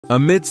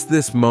Amidst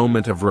this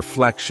moment of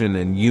reflection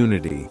and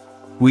unity,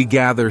 we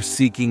gather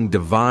seeking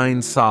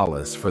divine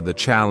solace for the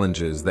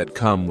challenges that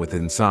come with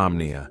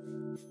insomnia.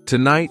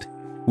 Tonight,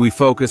 we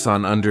focus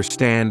on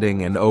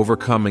understanding and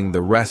overcoming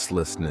the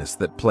restlessness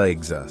that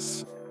plagues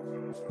us.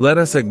 Let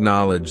us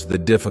acknowledge the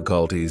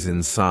difficulties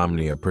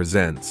insomnia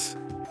presents,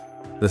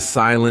 the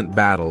silent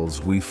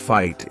battles we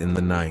fight in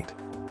the night.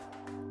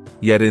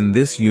 Yet in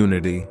this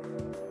unity,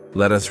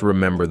 let us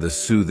remember the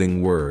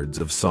soothing words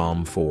of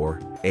Psalm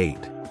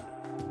 4:8.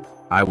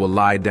 I will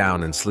lie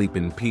down and sleep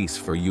in peace,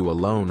 for you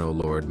alone, O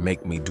Lord,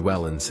 make me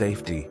dwell in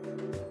safety.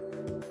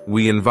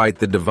 We invite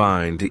the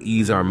divine to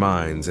ease our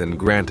minds and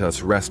grant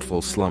us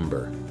restful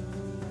slumber.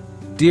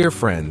 Dear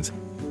friends,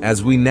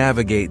 as we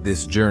navigate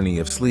this journey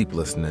of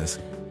sleeplessness,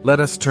 let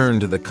us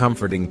turn to the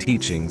comforting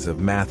teachings of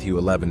Matthew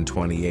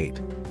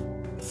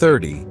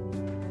 11:28-30.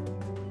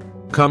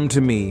 Come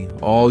to me,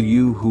 all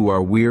you who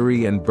are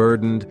weary and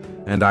burdened,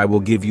 and I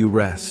will give you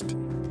rest.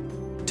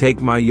 Take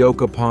my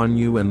yoke upon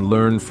you and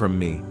learn from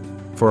me,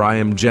 for I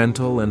am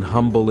gentle and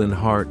humble in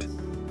heart,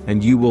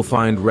 and you will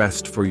find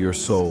rest for your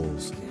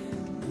souls.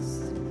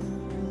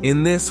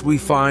 In this we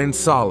find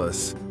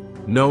solace,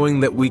 knowing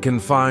that we can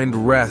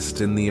find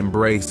rest in the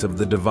embrace of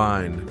the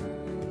divine.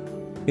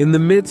 In the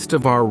midst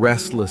of our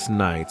restless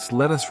nights,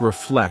 let us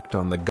reflect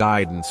on the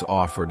guidance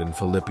offered in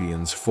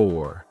Philippians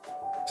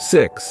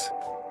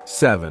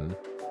 4:6-7.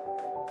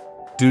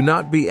 Do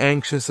not be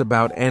anxious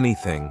about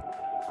anything,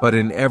 but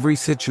in every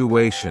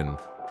situation,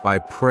 by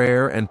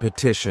prayer and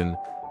petition,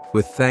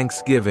 with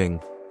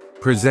thanksgiving,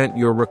 present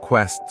your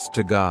requests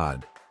to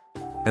God.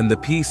 And the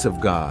peace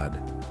of God,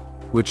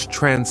 which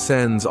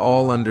transcends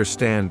all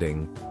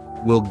understanding,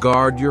 will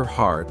guard your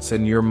hearts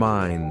and your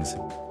minds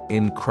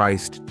in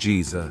Christ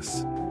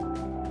Jesus.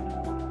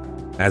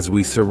 As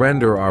we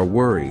surrender our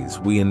worries,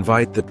 we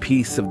invite the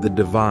peace of the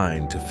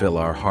divine to fill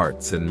our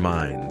hearts and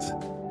minds.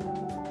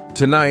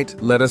 Tonight,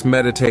 let us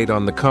meditate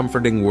on the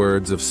comforting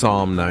words of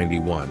Psalm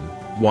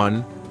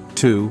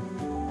 91:1-2.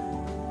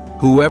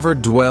 Whoever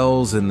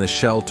dwells in the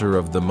shelter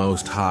of the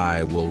Most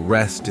High will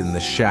rest in the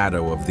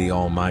shadow of the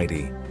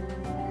Almighty.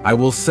 I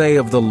will say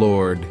of the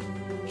Lord,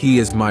 He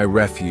is my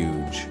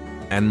refuge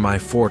and my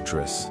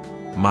fortress,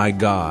 my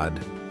God,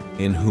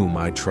 in whom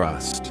I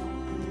trust.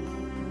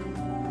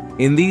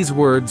 In these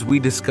words, we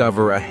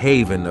discover a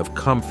haven of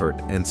comfort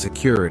and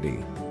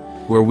security,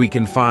 where we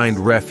can find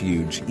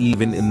refuge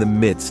even in the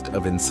midst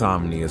of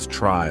insomnia's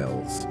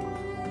trials.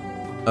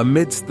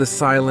 Amidst the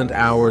silent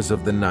hours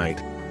of the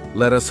night,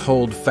 let us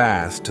hold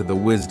fast to the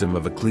wisdom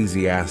of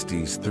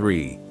Ecclesiastes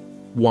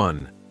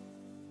 3:1.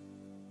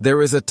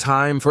 There is a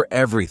time for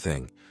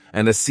everything,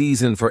 and a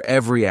season for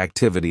every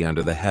activity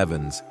under the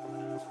heavens.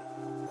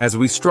 As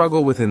we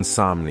struggle with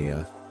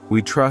insomnia,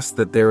 we trust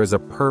that there is a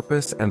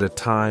purpose and a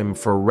time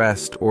for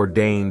rest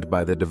ordained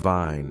by the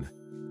divine.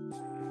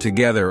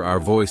 Together our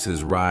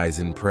voices rise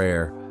in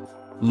prayer.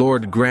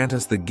 Lord, grant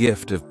us the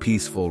gift of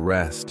peaceful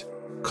rest.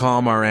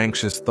 Calm our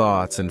anxious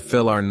thoughts and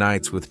fill our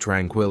nights with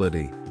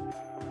tranquility.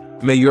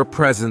 May your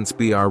presence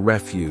be our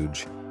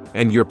refuge,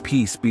 and your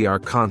peace be our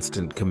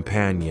constant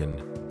companion.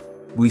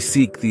 We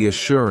seek the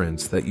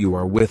assurance that you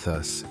are with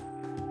us,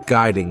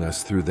 guiding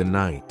us through the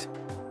night.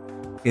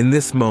 In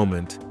this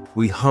moment,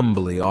 we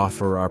humbly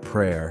offer our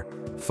prayer.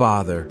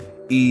 Father,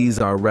 ease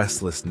our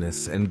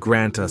restlessness and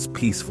grant us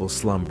peaceful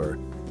slumber.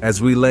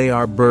 As we lay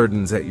our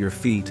burdens at your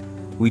feet,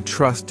 we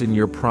trust in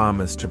your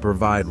promise to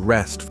provide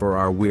rest for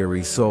our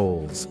weary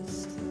souls.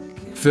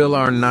 Fill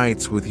our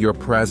nights with your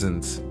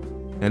presence,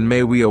 and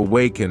may we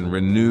awaken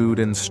renewed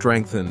and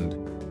strengthened.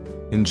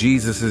 In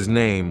Jesus'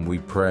 name we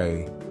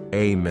pray.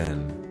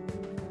 Amen.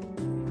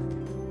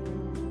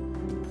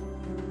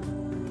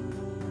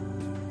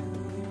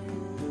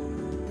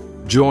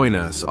 Join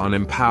us on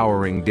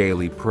Empowering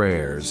Daily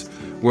Prayers,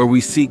 where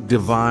we seek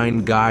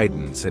divine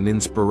guidance and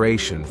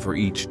inspiration for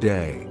each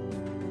day.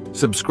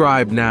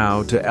 Subscribe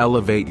now to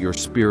elevate your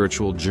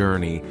spiritual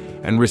journey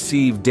and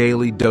receive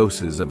daily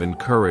doses of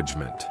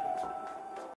encouragement.